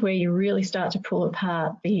this is where you really start to pull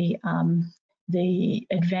apart the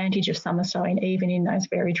advantage of summer sowing, even in those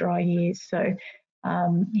very dry years. So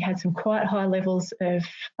you had some quite high levels of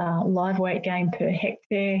live weight gain per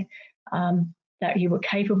hectare that you were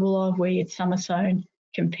capable of where you'd summer sown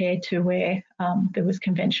compared to where there was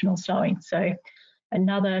conventional sowing. So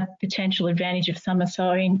another potential advantage of summer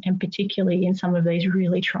sowing, and particularly in some of these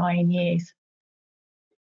really trying years.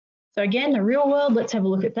 So again, the real world, let's have a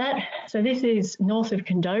look at that. So this is north of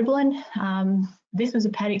Condobolin. This was a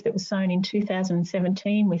paddock that was sown in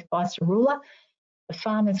 2017 with Bicerula. The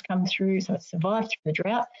farmers come through, so it survived through the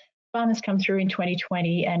drought. Farmers come through in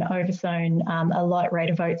 2020 and oversown a light rate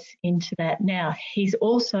of oats into that. Now, he's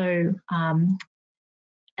also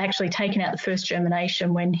actually taken out the first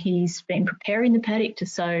germination when he's been preparing the paddock to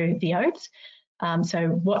sow the oats. So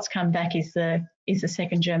what's come back is the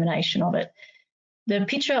second germination of it. The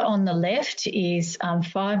picture on the left is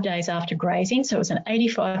 5 days after grazing. So it was an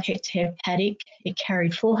 85 hectare paddock. It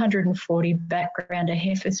carried 440 backgrounder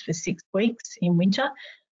heifers for 6 weeks in winter.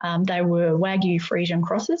 They were Wagyu Friesian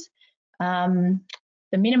crosses.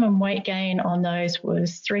 The minimum weight gain on those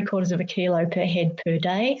was 3/4 kilo per head per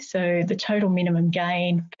day. So the total minimum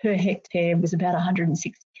gain per hectare was about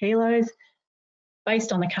 160 kilos.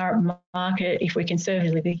 Based on the current market, if we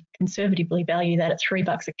conservatively value that at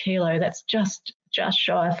 $3 a kilo, that's just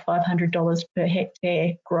shy of $500 per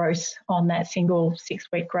hectare gross on that single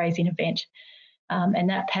 6-week grazing event. And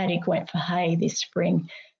that paddock went for hay this spring.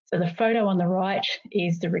 So the photo on the right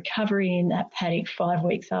is the recovery in that paddock 5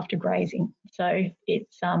 weeks after grazing. So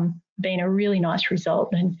it's been a really nice result.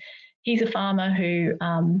 And he's a farmer who,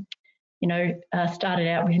 started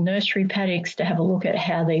out with nursery paddocks to have a look at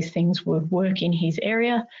how these things would work in his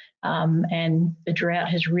area. And the drought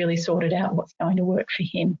has really sorted out what's going to work for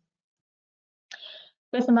him.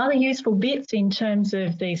 There's some other useful bits in terms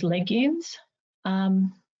of these legumes.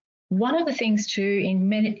 One of the things too in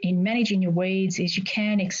managing your weeds is you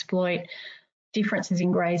can exploit differences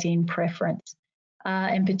in grazing preference,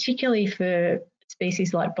 and particularly for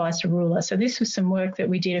species like Bicerula. So this was some work that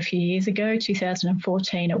we did a few years ago,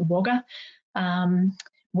 2014 at Wagga,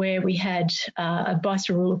 where we had a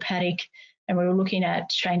Bicerula paddock and we were looking at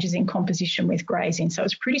changes in composition with grazing. So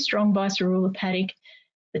it's a pretty strong Bicerula paddock.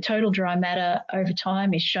 The total dry matter over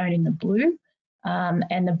time is shown in the blue.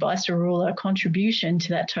 And the Bicerula contribution to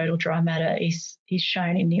that total dry matter is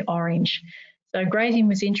shown in the orange. So grazing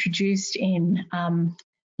was introduced in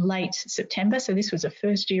late September. So this was a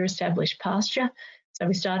first year established pasture. So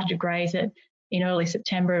we started to graze it in early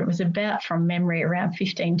September. It was about, from memory, around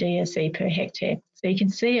 15 DSE per hectare. So you can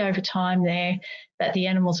see over time there that the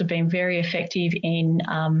animals have been very effective in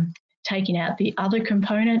taking out the other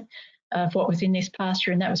component of what was in this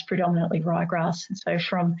pasture, and that was predominantly ryegrass. And so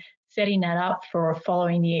from setting that up for a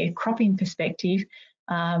following year cropping perspective,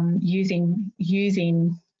 using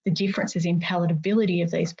the differences in palatability of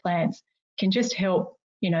these plants can just help,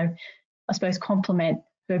 I suppose, complement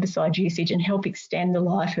herbicide usage and help extend the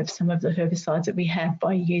life of some of the herbicides that we have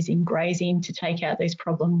by using grazing to take out these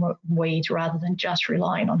problem weeds rather than just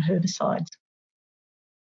relying on herbicides.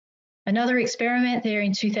 Another experiment there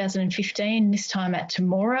in 2015, this time at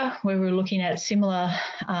Temora, where we were looking at similar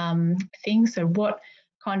things. So what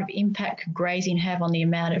kind of impact could grazing have on the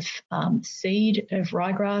amount of seed of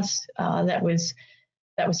ryegrass that was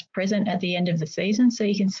present at the end of the season? So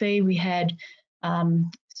you can see we had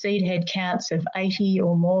seed head counts of 80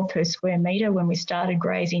 or more per square metre when we started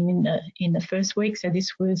grazing in the first week. So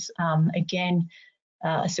this was again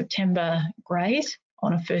a September graze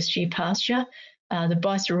on a first year pasture. The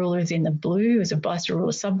Bicerula is in the blue as a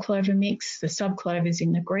Bicerula subclover mix. The subclover is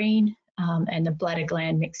in the green, and the bladder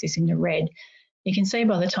gland mix is in the red. you can see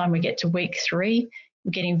by the time we get to week 3,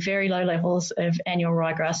 we're getting very low levels of annual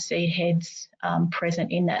ryegrass seed heads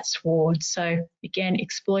present in that sward. So again,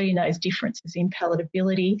 exploiting those differences in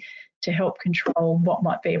palatability to help control what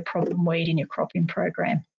might be a problem weed in your cropping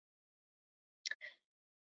program.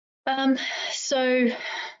 So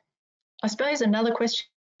I suppose another question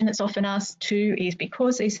that's often asked too is,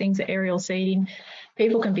 because these things are aerial seeding,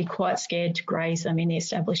 people can be quite scared to graze them in the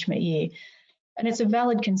establishment year. And it's a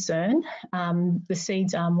valid concern. The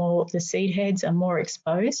seed heads are more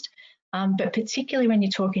exposed, but particularly when you're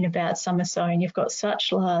talking about summer sowing, you've got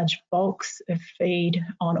such large bulks of feed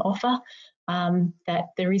on offer that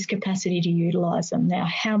there is capacity to utilise them. Now,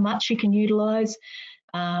 how much you can utilise,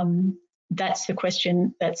 that's the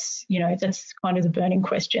question. That's kind of the burning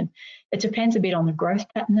question. It depends a bit on the growth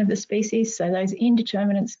pattern of the species. So those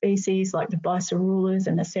indeterminate species like the bicerulas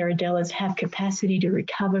and the cerridellas have capacity to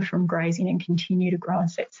recover from grazing and continue to grow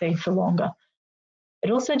and set seed for longer.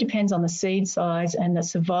 It also depends on the seed size and the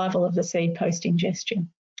survival of the seed post-ingestion.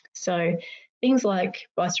 So things like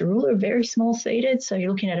bicerula are very small seeded, so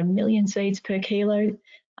you're looking at 1 million seeds per kilo.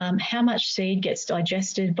 How much seed gets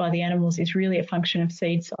digested by the animals is really a function of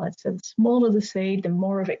seed size. So the smaller the seed, the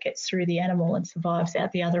more of it gets through the animal and survives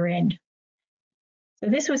out the other end. So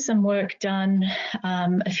this was some work done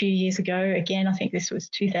a few years ago. Again, I think this was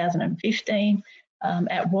 2015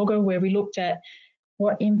 at Wagga, where we looked at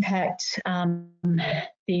what impact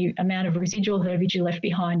the amount of residual herbage you left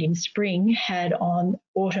behind in spring had on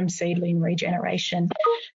autumn seedling regeneration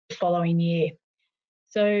the following year.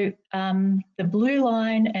 So the blue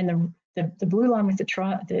line and the blue line with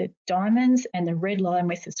the diamonds and the red line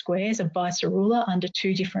with the squares are bicerula under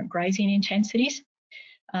 2 different grazing intensities.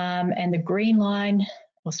 And the green line,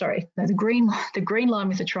 the green line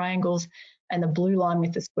with the triangles and the blue line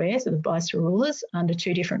with the squares are the bicerulas under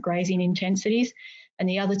 2 different grazing intensities. And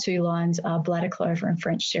the other 2 lines are bladder clover and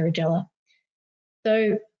French cerridella.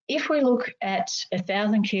 So if we look at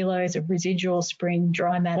 1,000 kilos of residual spring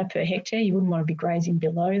dry matter per hectare, you wouldn't want to be grazing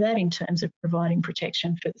below that in terms of providing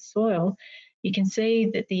protection for the soil. You can see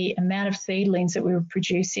that the amount of seedlings that we were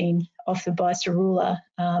producing off the bicerula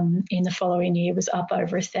in the following year was up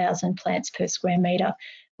over 1,000 plants per square metre,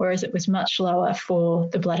 whereas it was much lower for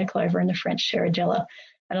the bladder clover and the French cerridella.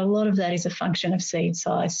 And a lot of that is a function of seed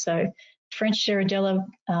size. So French cerridella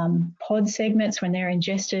pod segments, when they're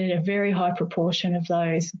ingested, a very high proportion of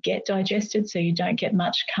those get digested, so you don't get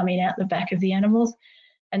much coming out the back of the animals.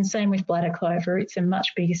 And same with bladder clover, it's a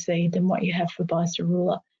much bigger seed than what you have for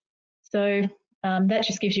bicerula. So that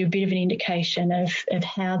just gives you a bit of an indication of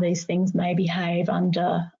how these things may behave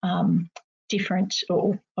under different,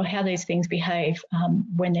 or how these things behave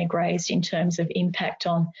when they're grazed in terms of impact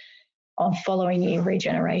on following year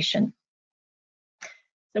regeneration.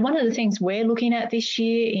 So one of the things we're looking at this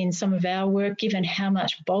year in some of our work, given how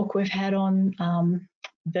much bulk we've had on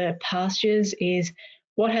the pastures, is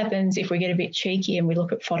what happens if we get a bit cheeky and we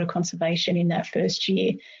look at fodder conservation in that first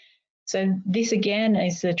year. So this again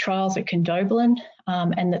is the trials at Condobolin,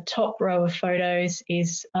 and the top row of photos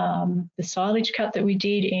is the silage cut that we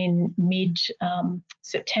did in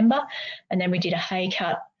mid-September, and then we did a hay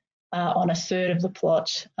cut on 1/3 of the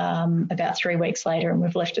plot about 3 weeks later, and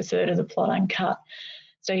we've left 1/3 of the plot uncut.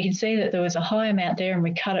 So you can see that there was a high amount there and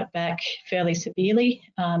we cut it back fairly severely,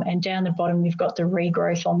 and down the bottom we've got the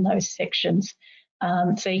regrowth on those sections.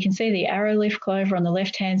 So you can see the arrow leaf clover on the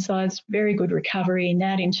left-hand side, very good recovery in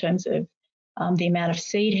that in terms of the amount of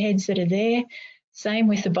seed heads that are there. Same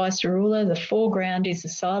with the bicerula. The foreground is the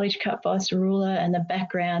silage cut bicerula and the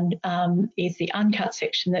background is the uncut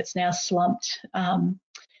section that's now slumped.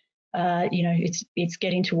 It's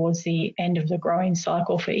getting towards the end of the growing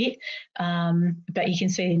cycle for it. But you can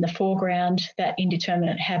see in the foreground that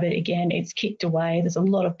indeterminate habit, again, it's kicked away. There's a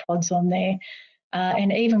lot of pods on there.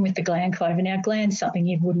 And even with the gland clover. Now, gland's something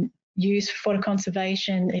you wouldn't use for fodder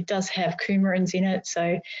conservation. It does have coumarins in it,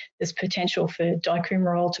 so there's potential for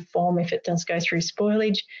dicoumarol to form if it does go through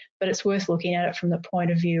spoilage, but it's worth looking at it from the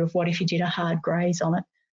point of view of what if you did a hard graze on it.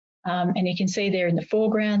 And you can see there in the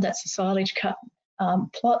foreground, that's the silage cut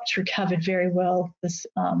plot. It's recovered very well. There's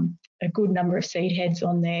a good number of seed heads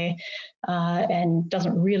on there and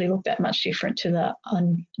doesn't really look that much different to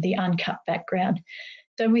the uncut background.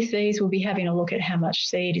 So with these, we'll be having a look at how much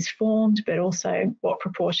seed is formed, but also what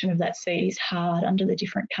proportion of that seed is hard under the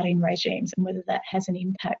different cutting regimes and whether that has an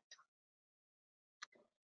impact.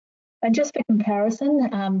 And just for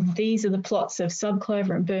comparison, these are the plots of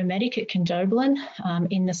subclover and burmatic at Condobolin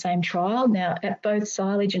in the same trial. Now, at both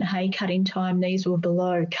silage and hay cutting time, these were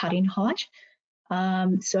below cutting height.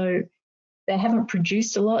 So they haven't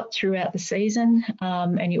produced a lot throughout the season,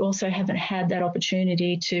 and you also haven't had that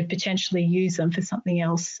opportunity to potentially use them for something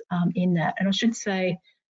else in that. And I should say,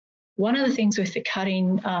 one of the things with the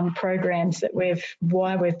cutting programs that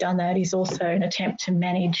why we've done that is also an attempt to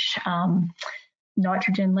manage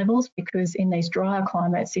nitrogen levels, because in these drier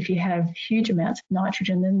climates, if you have huge amounts of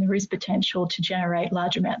nitrogen, then there is potential to generate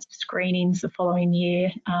large amounts of screenings the following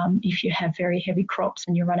year if you have very heavy crops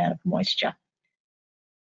and you run out of moisture.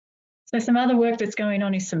 So some other work that's going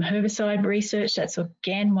on is some herbicide research. That's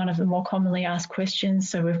again one of the more commonly asked questions.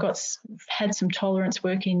 So we've had some tolerance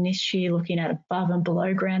work in this year looking at above and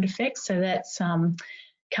below ground effects. So that's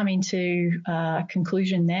coming to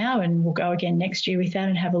conclusion now, and we'll go again next year with that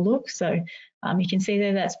and have a look. So you can see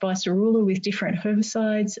there that's by Cerula with different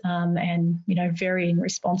herbicides and varying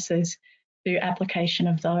responses to application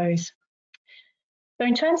of those. So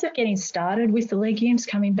in terms of getting started with the legumes,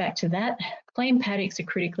 coming back to that, clean paddocks are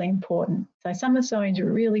critically important. So summer sowing is a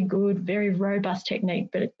really good, very robust technique,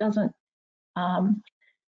 but it doesn't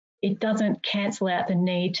cancel out the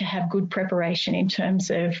need to have good preparation in terms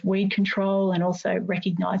of weed control and also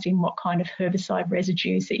recognising what kind of herbicide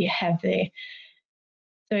residues that you have there.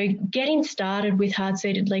 So getting started with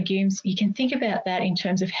hard-seeded legumes, you can think about that in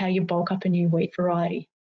terms of how you bulk up a new wheat variety.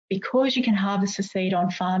 Because you can harvest the seed on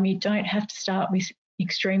farm, you don't have to start with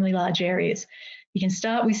extremely large areas. You can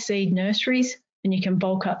start with seed nurseries and you can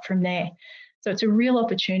bulk up from there. So it's a real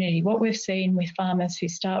opportunity. What we've seen with farmers who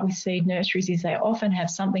start with seed nurseries is they often have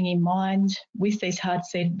something in mind with these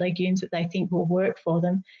hard-seeded legumes that they think will work for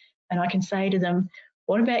them. And I can say to them,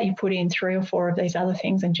 what about you put in 3 or 4 of these other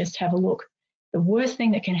things and just have a look? The worst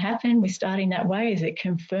thing that can happen with starting that way is it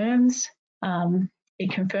confirms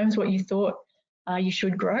what you thought you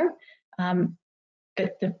should grow.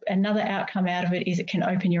 But another outcome out of it is it can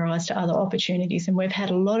open your eyes to other opportunities. And we've had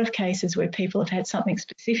a lot of cases where people have had something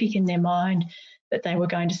specific in their mind that they were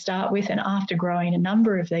going to start with, and after growing a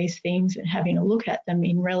number of these things and having a look at them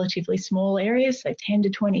in relatively small areas, so 10 to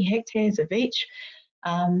 20 hectares of each,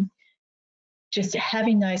 just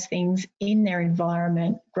having those things in their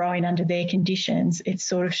environment, growing under their conditions, it's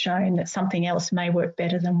sort of shown that something else may work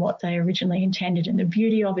better than what they originally intended. And the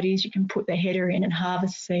beauty of it is you can put the header in and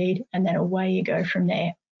harvest seed, and then away you go from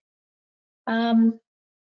there.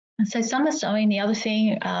 So summer sowing, the other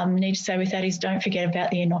thing I need to say with that is don't forget about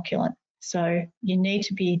the inoculant. So you need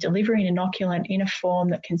to be delivering inoculant in a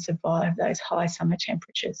form that can survive those high summer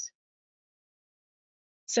temperatures.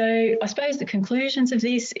 So I suppose the conclusions of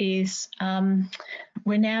this is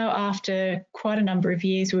we're now, after quite a number of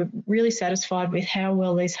years, we're really satisfied with how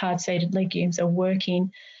well these hard-seeded legumes are working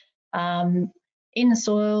in the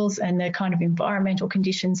soils and the kind of environmental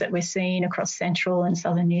conditions that we're seeing across central and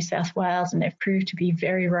southern New South Wales, and they've proved to be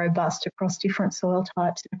very robust across different soil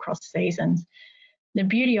types and across seasons. The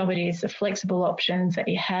beauty of it is the flexible options that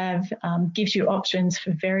you have gives you options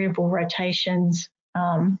for variable rotations,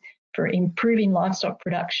 for improving livestock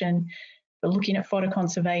production, for looking at fodder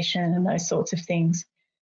conservation and those sorts of things.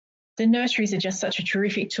 The nurseries are just such a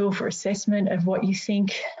terrific tool for assessment of what you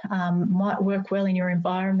think might work well in your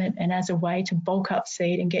environment, and as a way to bulk up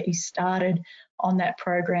seed and get you started on that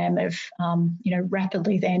program of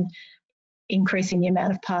rapidly then increasing the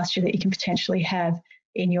amount of pasture that you can potentially have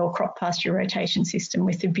in your crop pasture rotation system,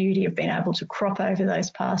 with the beauty of being able to crop over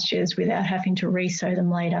those pastures without having to re-sow them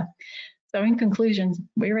later. So in conclusion,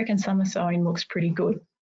 we reckon summer sowing looks pretty good.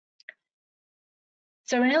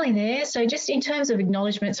 So we're nearly there. So just in terms of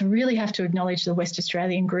acknowledgements, I really have to acknowledge the West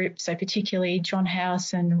Australian group, so particularly John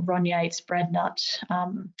House and Ron Yates, Brad Nutt,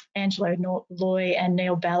 Angelo Loy and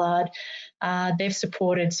Neil Ballard. They've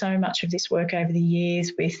supported so much of this work over the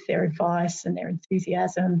years with their advice and their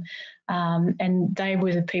enthusiasm. And they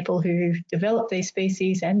were the people who developed these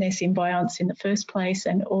species and their symbionts in the first place,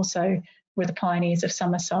 and also were the pioneers of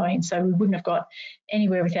summer sowing. So we wouldn't have got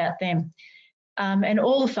anywhere without them. And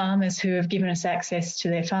all the farmers who have given us access to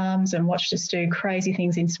their farms and watched us do crazy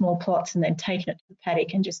things in small plots and then taken it to the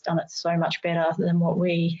paddock and just done it so much better than what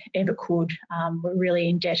we ever could. We're really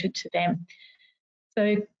indebted to them.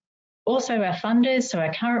 So also our funders, so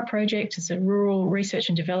our current project is a Rural Research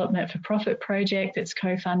and Development for Profit project that's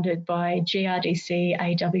co-funded by GRDC,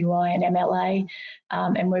 AWI and MLA,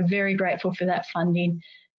 and we're very grateful for that funding.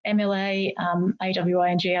 MLA,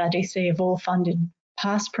 AWI and GRDC have all funded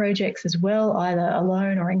past projects as well, either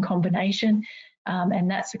alone or in combination, and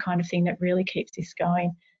that's the kind of thing that really keeps this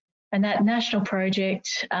going. And that national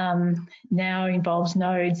project now involves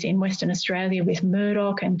nodes in Western Australia with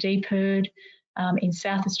Murdoch and Deep Herd, in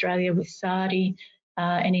South Australia with Sardi,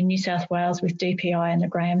 and in New South Wales with DPI and the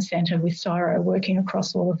Graham Centre with CSIRO working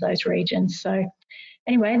across all of those regions. So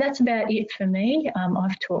anyway, that's about it for me.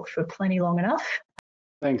 I've talked for plenty long enough.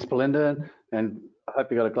 Thanks, Belinda. And I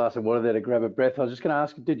hope you got a glass of water there to grab a breath. I was just going to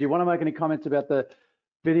ask, did you want to make any comments about the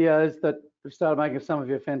videos that we started making of some of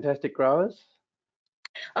your fantastic growers?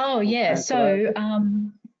 Oh, yeah. So,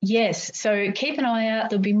 yes. So keep an eye out.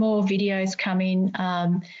 There'll be more videos coming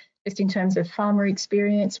just in terms of farmer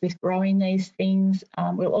experience with growing these things.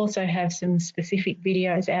 We'll also have some specific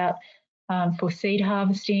videos out for seed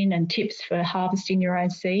harvesting and tips for harvesting your own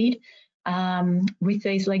seed with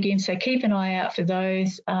these legumes. So keep an eye out for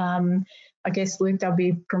those. I guess, Luke, they'll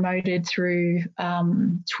be promoted through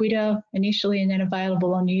Twitter initially and then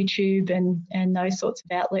available on YouTube and those sorts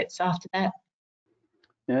of outlets after that.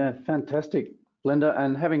 Yeah, fantastic, Belinda.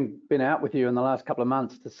 And having been out with you in the last couple of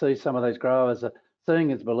months to see some of these growers,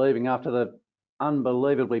 seeing is believing after the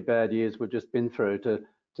unbelievably bad years we've just been through,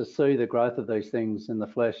 to see the growth of these things in the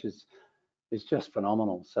flesh is just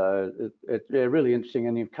phenomenal. So it's really interesting,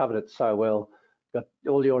 and you've covered it so well. Got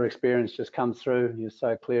all your experience just comes through. You're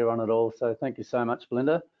so clear on it all. So thank you so much,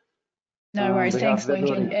 Belinda. No worries. Thanks, Luke.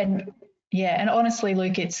 And yeah, and honestly,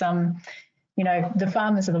 Luke, it's you know, the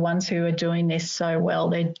farmers are the ones who are doing this so well.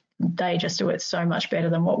 They just do it so much better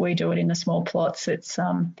than what we do it in the small plots. It's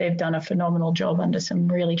they've done a phenomenal job under some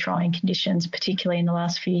really trying conditions, particularly in the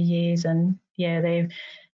last few years. And yeah, they're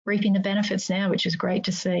reaping the benefits now, which is great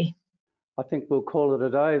to see. I think we'll call it a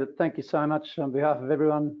day. Thank you so much on behalf of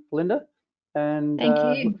everyone, Belinda, and thank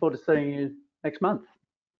you. Look forward to seeing you next month.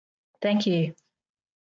 Thank you.